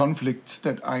these conflicts,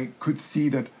 that I could see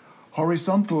that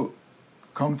horizontal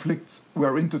conflicts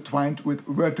were intertwined with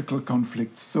vertical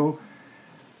conflicts. So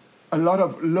a lot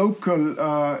of local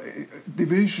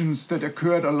divisions that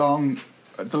occurred along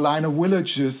the line of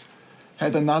villages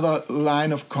had another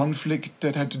line of conflict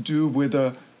that had to do with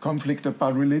a conflict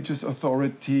about religious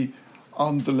authority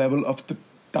on the level of the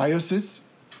diocese,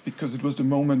 because it was the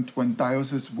moment when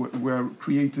dioceses were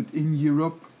created in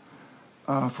Europe,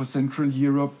 for Central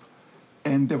Europe,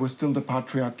 and there was still the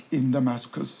Patriarch in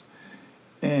Damascus.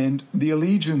 And the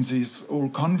allegiances or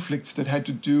conflicts that had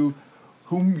to do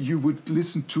whom you would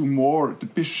listen to more, the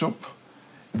bishop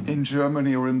in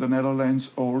Germany or in the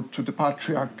Netherlands, or to the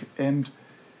Patriarch, and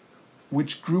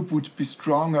which group would be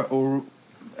stronger, or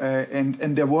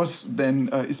and there was then,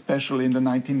 especially in the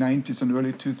 1990s and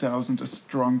early 2000s, a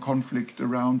strong conflict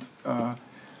around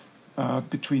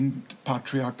between the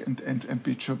Patriarch and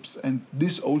bishops, and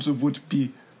this also would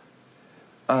be,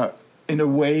 in a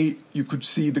way, you could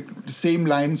see the same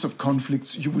lines of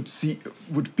conflicts you would see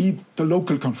would be the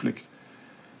local conflict,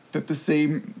 that the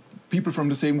same people from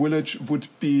the same village would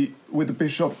be with the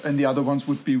bishop and the other ones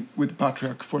would be with the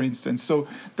Patriarch, for instance. So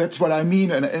that's what I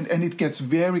mean, and it gets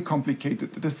very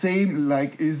complicated. The same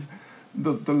like is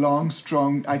the long,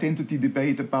 strong identity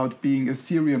debate about being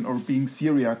Assyrian or being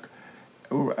Syriac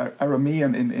or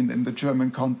Aramean in the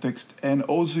German context. And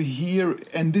also here,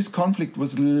 and this conflict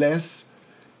was less,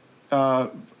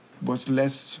 it was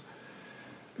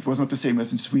not the same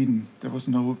as in Sweden. There was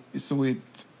no, so it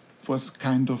was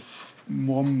kind of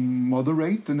more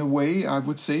moderate in a way, I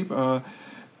would say,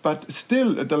 but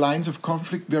still the lines of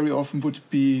conflict very often would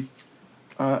be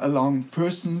along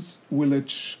persons,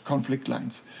 village conflict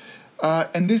lines,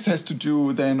 and this has to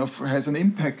do then has an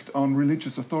impact on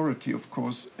religious authority, of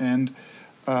course, and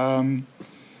then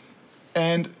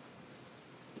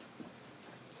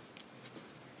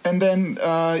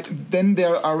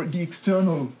there are the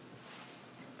external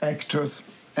actors.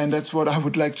 And that's what I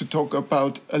would like to talk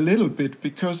about a little bit,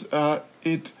 because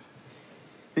it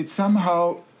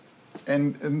somehow,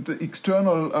 and the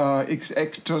external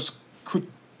actors could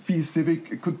be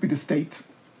civic, it could be the state,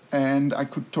 and I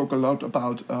could talk a lot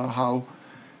about how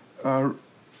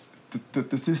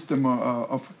the system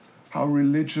of how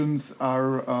religions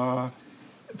are,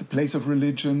 the place of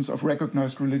religions, of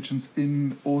recognized religions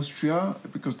in Austria,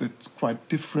 because that's quite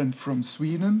different from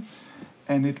Sweden.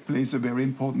 And it plays a very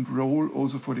important role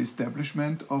also for the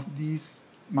establishment of these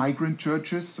migrant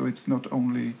churches. So it's not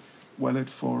only valid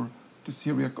for the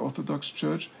Syriac Orthodox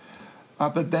Church,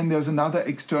 but then there's another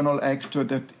external actor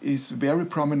that is very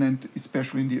prominent,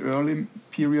 especially in the early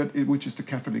period, which is the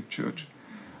Catholic Church.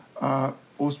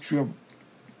 Austria,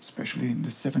 especially in the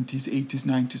 70s, 80s,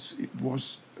 90s, it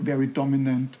was very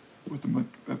dominant,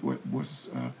 was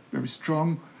very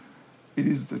strong. it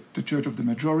is the church of the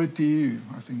majority.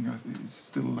 I think it's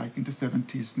still like in the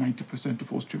 70s, 90%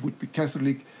 of Austria would be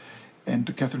Catholic, and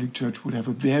the Catholic Church would have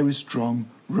a very strong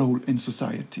role in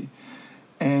society.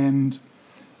 And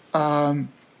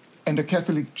the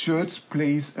Catholic Church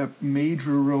plays a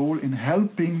major role in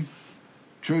helping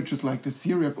churches like the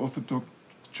Syriac Orthodox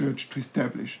Church to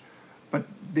establish. But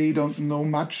they don't know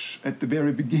much at the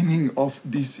very beginning of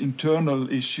these internal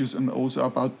issues and also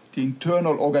about the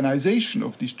internal organization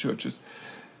of these churches,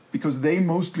 because they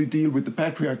mostly deal with the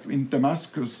patriarch in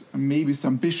Damascus and maybe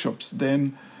some bishops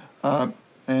then,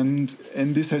 and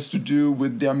this has to do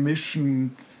with their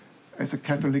mission as a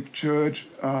Catholic Church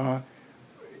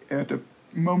at a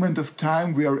moment of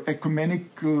time where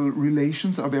ecumenical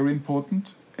relations are very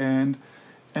important, and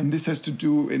this has to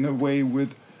do in a way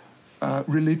with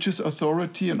religious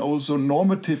authority and also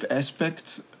normative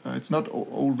aspects. It's not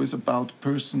always about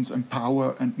persons and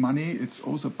power and money. It's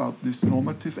also about these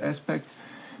normative aspects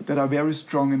that are very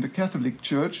strong in the Catholic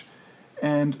Church.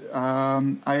 And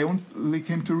I only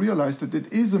came to realize that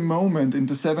it is a moment in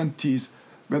the 70s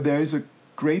where there is a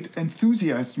great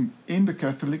enthusiasm in the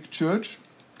Catholic Church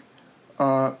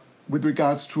with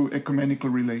regards to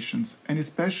ecumenical relations, and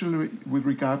especially with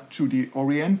regard to the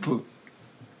Oriental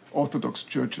Orthodox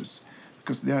churches,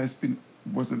 because there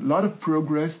was a lot of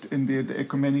progress in the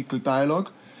ecumenical dialogue.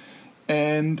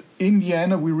 And in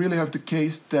Vienna, we really have the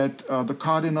case that the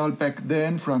cardinal back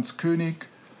then, Franz König,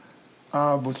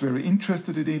 was very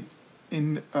interested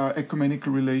in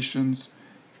ecumenical relations,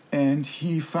 and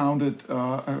he founded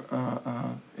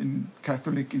a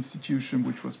Catholic institution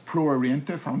which was Pro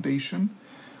Oriente Foundation.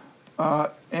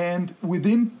 And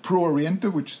within Pro Oriente,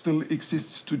 which still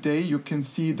exists today, you can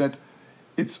see that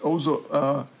it's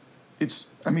also,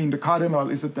 the cardinal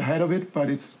is at the head of it, but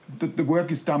the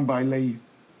work is done by lay,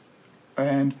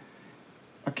 and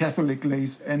a Catholic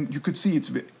lays, and you could see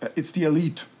it's the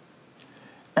elite.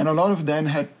 And a lot of them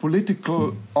had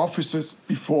political offices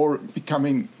before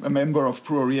becoming a member of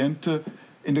Pro Oriente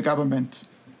in the government.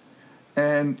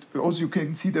 And also you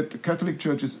can see that the Catholic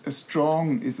Church is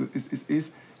strong,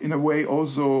 is in a way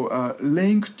also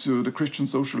linked to the Christian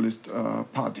Socialist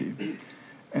Party.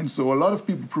 And so a lot of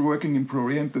people working in Pro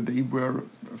Oriente, they were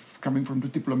coming from the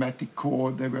diplomatic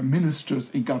corps, they were ministers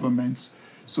in governments,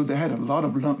 so they had a lot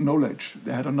of knowledge.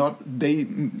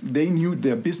 They knew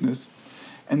their business,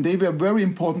 and they were very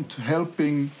important to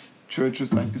helping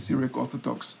churches like the Syriac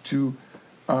Orthodox to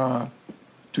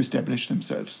establish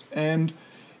themselves. And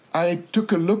I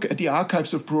took a look at the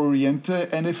archives of Pro Oriente,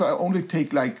 and if I only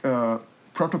take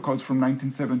protocols from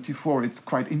 1974, it's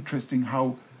quite interesting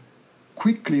how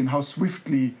quickly and how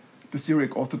swiftly the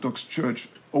Syriac Orthodox Church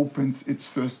opens its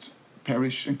first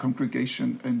parish and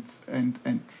congregation, and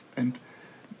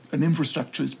an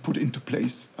infrastructure is put into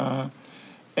place.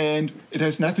 And it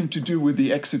has nothing to do with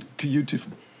the executive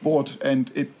board, and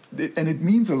it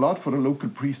means a lot for the local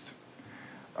priest.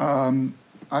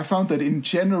 I found that in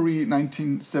January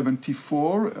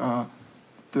 1974,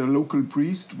 the local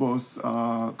priest was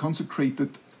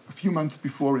consecrated a few months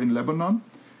before in Lebanon,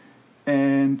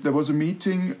 and there was a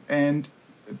meeting, and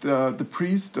the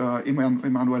priest,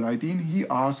 Emmanuel Aydin, he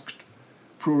asked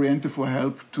Pro Oriente for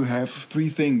help to have three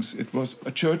things. It was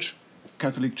a church,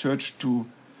 Catholic church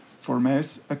for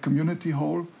Mass, a community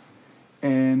hall,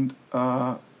 and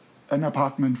an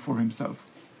apartment for himself.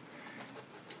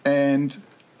 And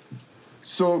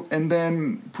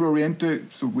then Pro Oriente,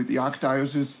 so with the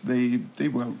Archdiocese, they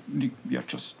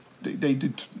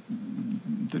did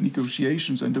the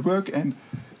negotiations and the work, and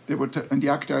and the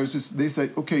Archdiocese, they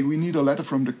said, okay, we need a letter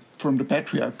from the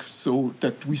Patriarch, so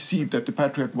that we see that the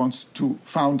Patriarch wants to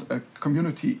found a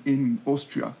community in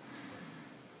Austria.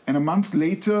 And a month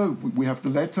later, we have the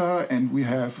letter, and we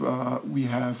have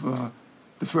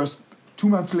the first 2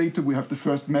 months later, we have the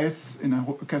first Mass in a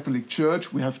Catholic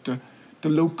church. We have the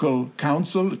local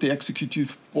council, the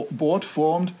executive board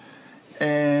formed,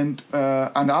 and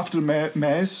after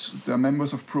Mass, the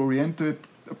members of Pro Oriente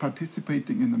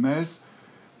participating in the Mass.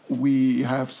 We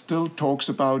have still talks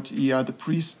about, the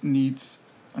priest needs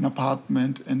an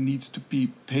apartment and needs to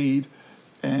be paid,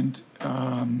 and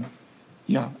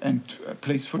and a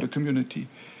place for the community.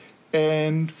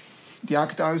 And the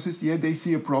Archdiocese, they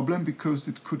see a problem, because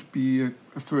it could be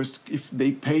if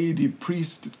they pay the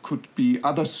priest, it could be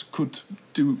others could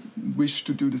wish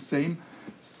to do the same.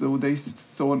 So they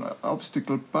saw an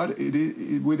obstacle, but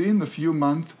within a few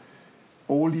months,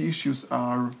 all the issues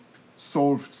are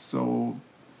solved. So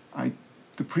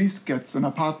the priest gets an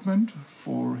apartment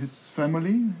for his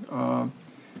family.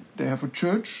 They have a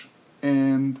church,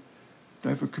 and they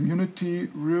have a community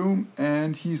room,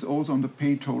 and he's also on the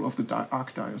payroll of the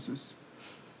Archdiocese.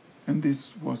 and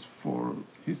this was for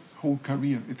his whole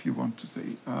career, if you want to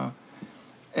say.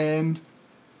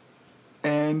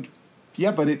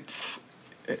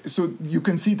 So you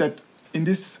can see that in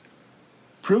this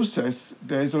process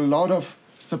there is a lot of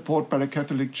support by the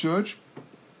Catholic Church,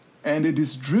 and it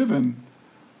is driven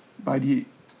by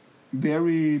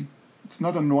it's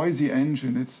not a noisy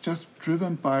engine, it's just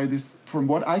driven by this, from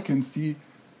what I can see,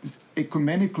 this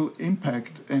ecumenical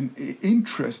impact and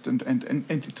interest and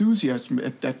enthusiasm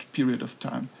at that period of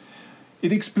time.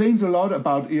 It explains a lot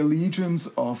about the allegiance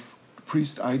of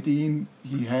priest Aydin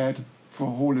he had for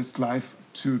whole his life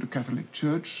to the Catholic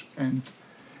Church, and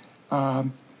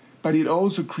but it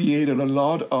also created a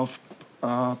lot of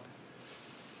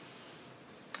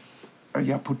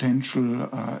potential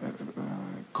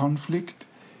conflict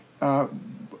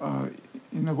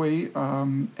in a way,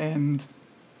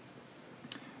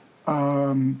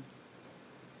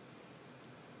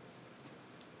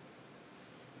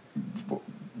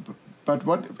 but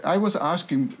what I was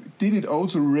asking, did it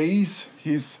also raise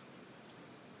his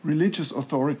religious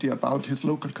authority about his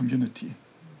local community?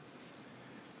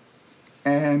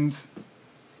 And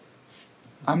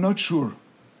I'm not sure.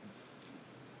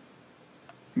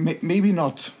 Maybe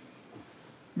not.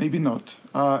 Maybe not.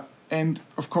 And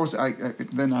of course,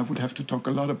 then I would have to talk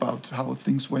a lot about how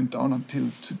things went on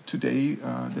until today.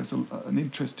 There's an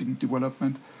interesting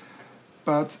development.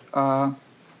 But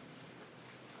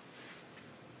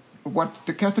what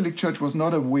the Catholic Church was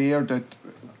not aware that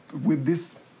with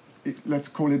this, let's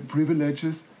call it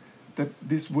privileges, that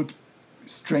this would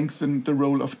strengthen the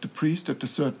role of the priest at a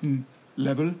certain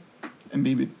level. And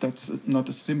maybe that's not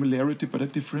a similarity, but a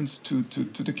difference to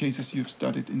the cases you've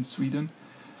studied in Sweden.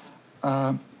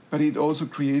 But it also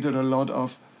created a lot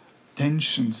of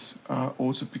tensions,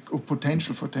 or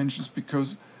potential for tensions,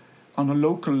 because on a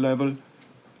local level,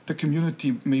 the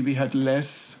community maybe had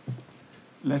less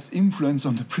influence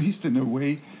on the priest in a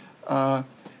way.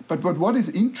 But what is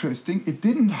interesting, it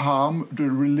didn't harm the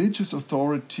religious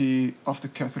authority of the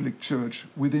Catholic Church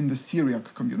within the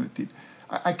Syriac community.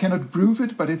 I cannot prove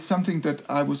it, but it's something that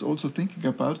I was also thinking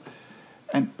about.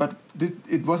 But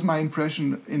it was my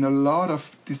impression in a lot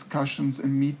of discussions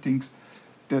and meetings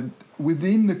that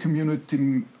within the community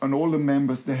and all the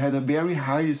members, they had a very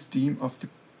high esteem of the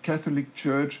Catholic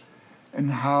Church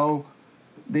and how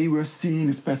they were seen,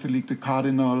 especially the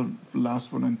Cardinal, the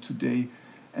last one and today,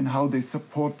 and how they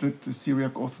supported the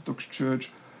Syriac Orthodox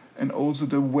Church, and also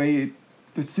the way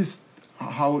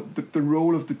the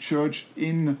role of the Church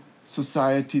in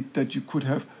society, that you could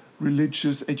have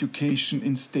religious education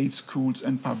in state schools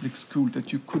and public school,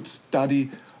 that you could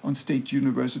study on state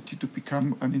university to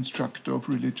become an instructor of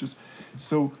religious.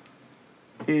 So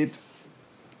there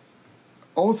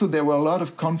were a lot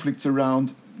of conflicts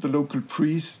around the local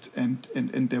priest, and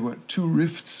there were two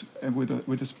rifts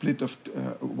with a split of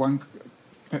one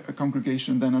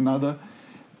congregation than another.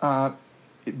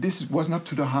 This was not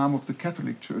to the harm of the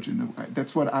Catholic Church in a way.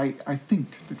 That's what I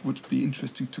think that would be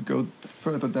interesting to go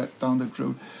further down that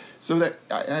road. So that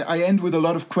I end with a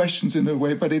lot of questions in a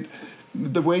way, but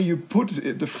the way you put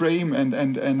the frame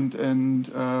and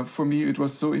for me it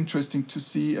was so interesting to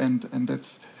see, and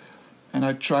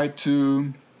I tried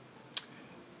to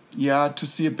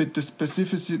see a bit the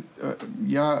specificity.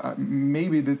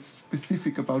 Maybe that's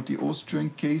specific about the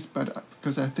Austrian case, but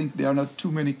because I think there are not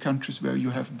too many countries where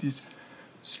you have this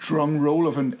strong role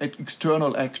of an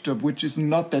external actor, which is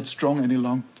not that strong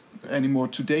anymore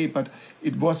today, but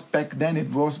it was back then. It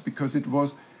was because it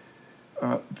was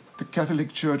the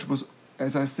Catholic Church was,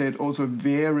 as I said, also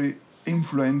very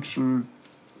influential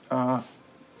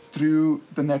through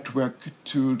the network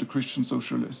to the Christian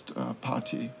Socialist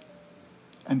Party,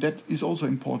 and that is also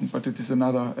important. But it is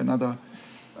another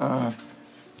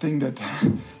thing that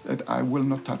I will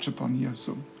not touch upon here.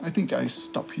 So I think I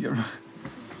stop here.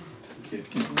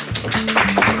 Thank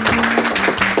you.